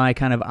keeping my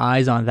kind of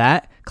eyes on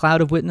that cloud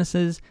of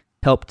witnesses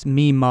helped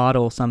me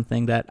model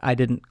something that I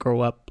didn't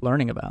grow up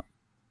learning about.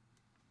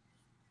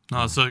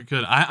 Oh, so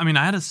good. I mean,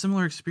 I had a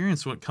similar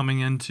experience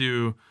coming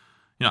into,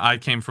 I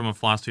came from a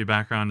philosophy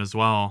background as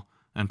well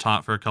and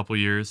taught for a couple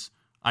years.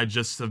 I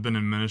just have been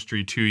in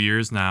ministry 2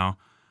 years now.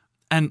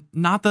 And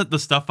not that the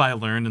stuff I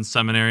learned in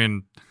seminary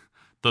and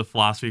the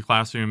philosophy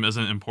classroom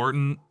isn't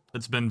important.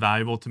 It's been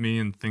valuable to me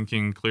in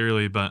thinking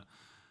clearly, but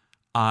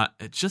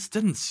it just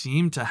didn't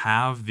seem to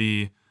have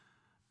the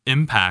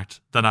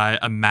impact that I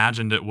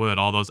imagined it would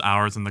all those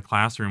hours in the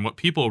classroom. What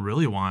people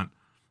really want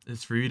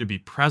is for you to be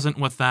present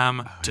with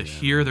them, to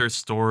hear their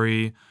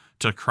story,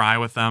 to cry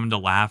with them, to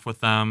laugh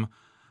with them.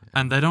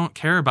 And they don't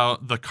care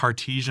about the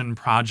Cartesian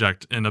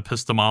project in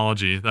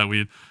epistemology that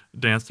we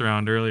danced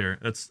around earlier.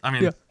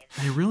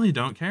 They really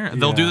don't care.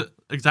 They'll do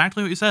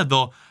exactly what you said.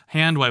 They'll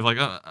hand wave like,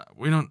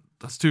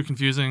 that's too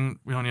confusing.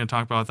 We don't need to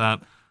talk about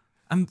that.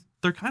 And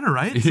they're kind of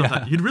right.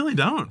 Sometimes. You really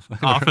don't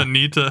often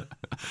need to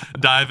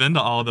dive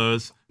into all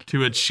those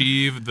to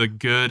achieve the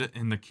good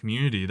in the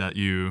community that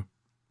you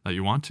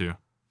want to.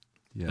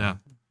 Yeah.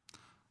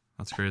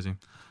 That's crazy.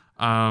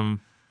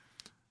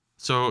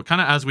 So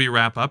kind of as we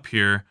wrap up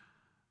here,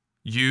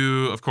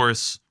 you, of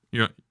course,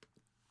 you're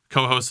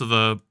co-host of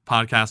the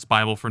podcast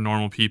Bible for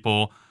Normal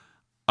People.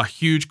 A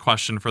huge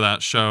question for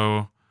that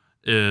show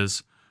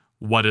is,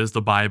 what is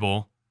the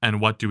Bible and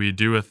what do we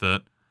do with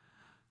it?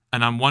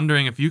 And I'm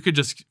wondering if you could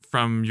just,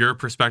 from your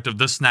perspective,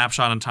 this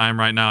snapshot in time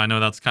right now, I know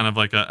that's kind of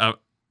like a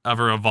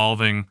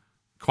ever-evolving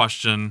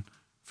question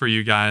for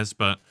you guys,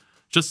 but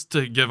just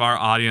to give our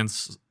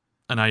audience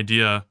an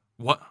idea,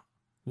 what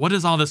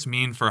does all this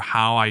mean for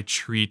how I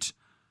treat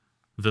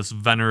this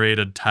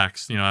venerated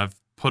text? You know, I've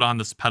put on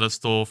this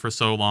pedestal for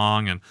so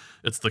long, and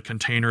it's the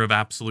container of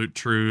absolute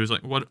truths.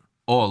 Like what?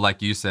 Or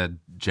like you said,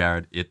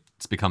 Jared,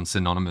 it's become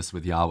synonymous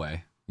with Yahweh.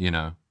 You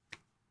know,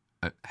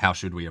 how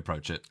should we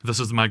approach it? This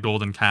is my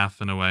golden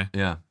calf in a way.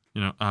 Yeah.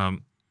 You know,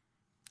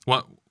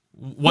 what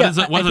is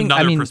it? What is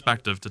another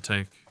perspective to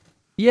take?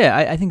 Yeah,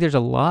 I think there's a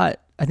lot.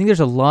 I think there's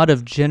a lot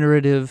of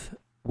generative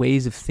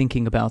ways of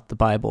thinking about the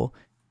Bible.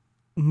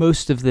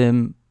 Most of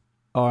them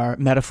are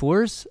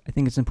metaphors. I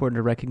think it's important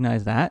to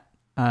recognize that.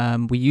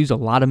 We use a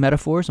lot of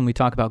metaphors when we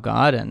talk about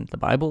God and the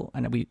Bible,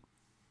 and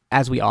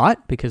as we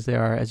ought, because they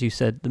are, as you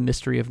said, the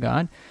mystery of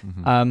God.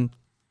 Mm-hmm.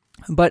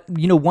 But,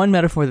 you know, one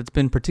metaphor that's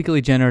been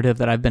particularly generative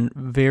that I've been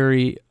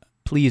very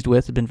pleased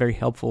with, has been very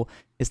helpful,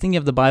 is thinking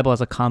of the Bible as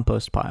a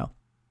compost pile.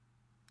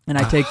 And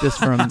I take this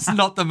from... It's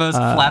not the most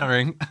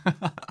flattering.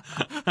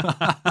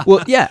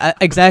 Well, yeah,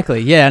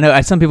 exactly. Yeah, I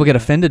know some people get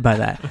offended by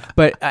that.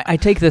 But I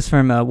take this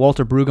from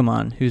Walter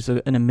Brueggemann, who's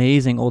an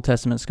amazing Old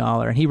Testament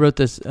scholar. And he wrote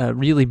this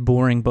really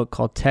boring book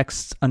called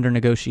Texts Under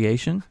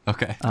Negotiation.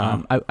 Okay.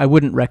 I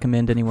wouldn't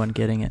recommend anyone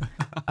getting it.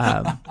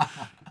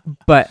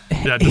 But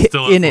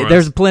in it,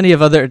 there's plenty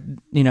of other,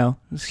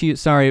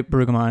 sorry,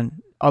 Brueggemann.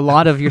 A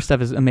lot of your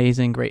stuff is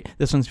amazing, great.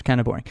 This one's kind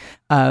of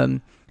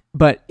boring.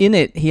 But in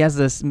it, he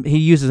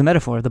uses a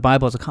metaphor, the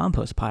Bible as a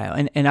compost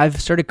pile. And I've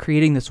started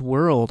creating this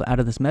world out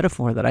of this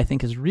metaphor that I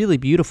think is really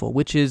beautiful,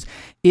 which is,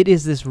 it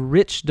is this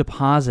rich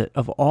deposit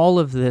of all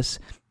of this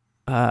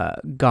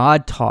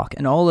God talk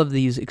and all of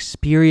these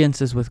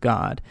experiences with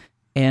God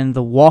and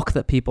the walk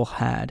that people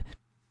had.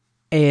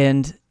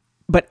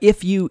 But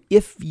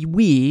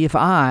if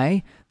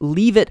I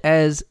leave it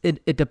as a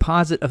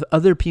deposit of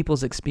other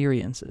people's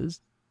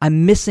experiences,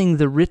 I'm missing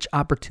the rich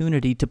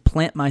opportunity to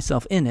plant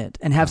myself in it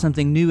and have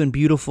something new and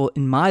beautiful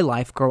in my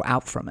life grow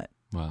out from it.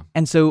 Wow.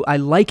 And so I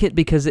like it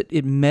because it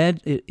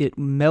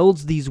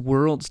melds these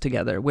worlds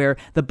together, where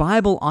the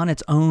Bible on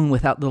its own,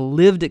 without the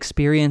lived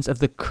experience of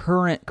the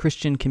current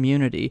Christian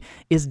community,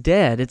 is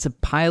dead. It's a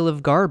pile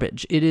of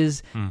garbage. It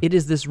is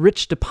this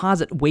rich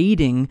deposit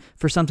waiting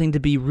for something to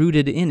be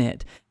rooted in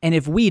it. And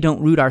if we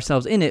don't root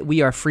ourselves in it,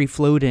 we are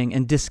free-floating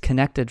and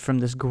disconnected from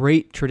this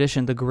great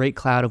tradition, the great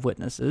cloud of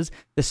witnesses,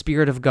 the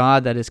Spirit of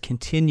God that is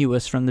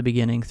continuous from the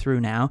beginning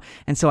through now.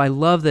 And so I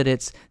love that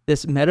it's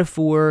this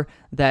metaphor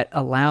that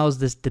allows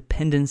this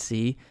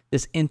dependency,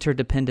 this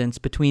interdependence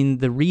between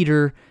the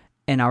reader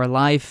and our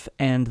life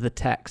and the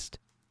text.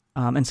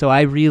 And so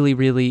I really,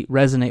 really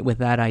resonate with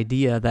that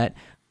idea that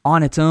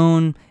on its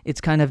own,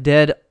 it's kind of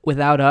dead.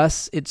 Without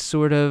us, it's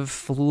sort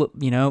of,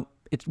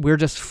 we're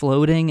just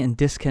floating and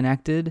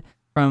disconnected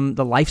from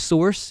the life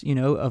source,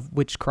 of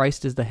which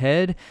Christ is the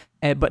head.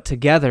 But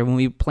together, when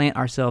we plant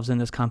ourselves in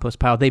this compost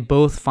pile, they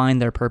both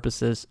find their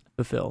purposes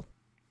fulfilled.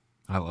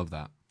 I love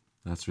that.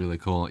 That's really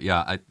cool.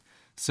 Yeah,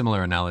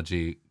 similar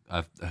analogy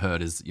I've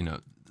heard is,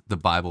 the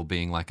Bible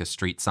being like a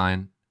street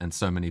sign, and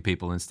so many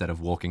people, instead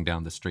of walking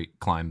down the street,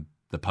 climb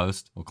the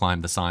post or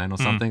climb the sign or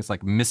something. It's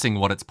like missing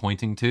what it's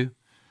pointing to.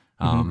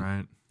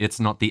 Right. It's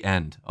not the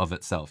end of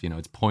itself.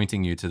 It's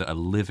pointing you to a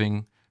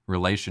living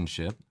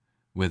relationship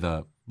with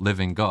a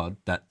living God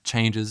that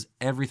changes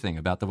everything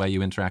about the way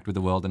you interact with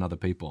the world and other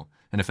people.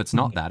 And if it's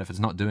not that, if it's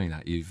not doing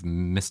that, you've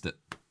missed it,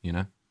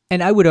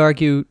 And I would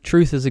argue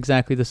truth is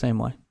exactly the same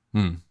way.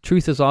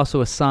 Truth is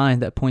also a sign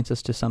that points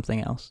us to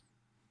something else.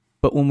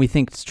 But when we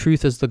think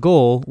truth is the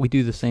goal, we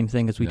do the same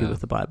thing as we do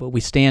with the Bible.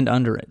 We stand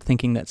under it,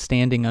 thinking that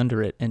standing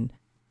under it and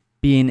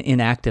being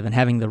inactive and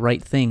having the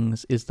right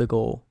things is the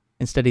goal,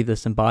 instead of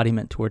this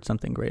embodiment towards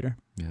something greater.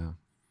 Yeah.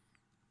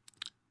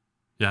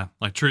 Yeah,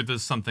 like truth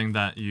is something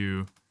that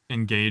you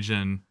engage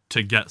in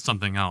to get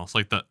something else,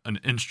 like an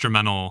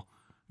instrumental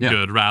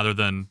good rather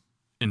than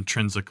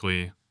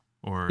intrinsically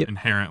or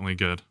inherently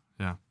good.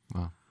 Yeah.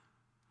 Wow.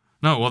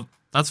 No, well,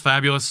 that's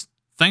fabulous.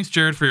 Thanks,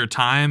 Jared, for your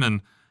time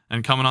and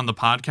coming on the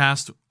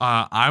podcast.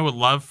 I would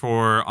love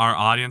for our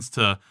audience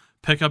to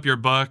pick up your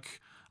book.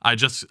 I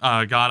just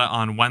got it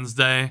on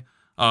Wednesday,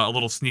 a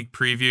little sneak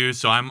preview,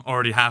 so I'm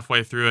already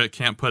halfway through it.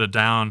 Can't put it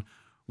down.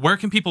 Where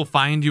can people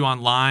find you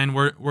online?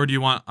 Where do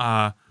you want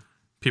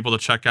people to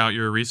check out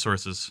your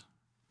resources?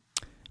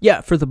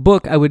 Yeah, for the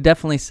book, I would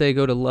definitely say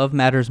go to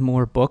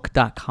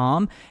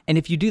lovemattersmorebook.com. And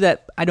if you do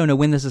that, I don't know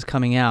when this is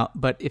coming out,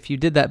 but if you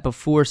did that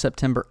before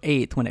September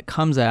 8th, when it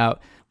comes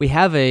out, we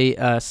have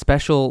a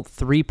special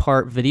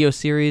 3-part video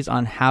series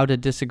on how to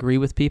disagree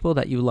with people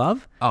that you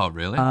love. Oh,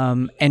 really?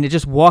 And it's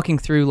just walking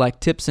through like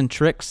tips and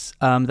tricks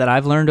that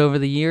I've learned over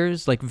the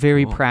years, like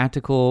very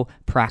practical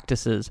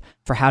practices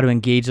for how to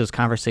engage those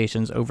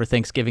conversations over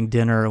Thanksgiving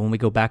dinner or when we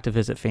go back to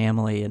visit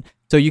family. And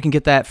so you can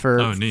get that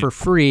for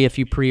free if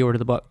you pre-order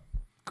the book.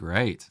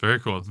 Great. Very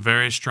cool.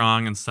 Very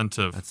strong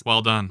incentive. That's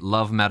well done.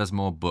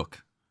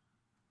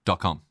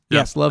 LoveMattersMoreBook.com.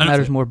 Yes,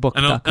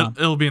 LoveMattersMoreBook.com. And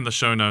it'll be in the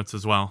show notes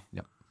as well.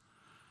 Yep.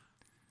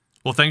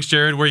 Well, thanks,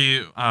 Jared.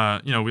 We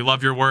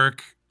love your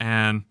work,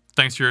 and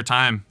thanks for your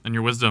time and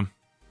your wisdom.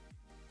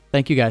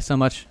 Thank you guys so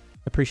much.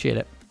 Appreciate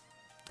it.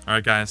 All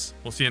right, guys.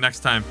 We'll see you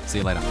next time. See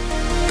you later.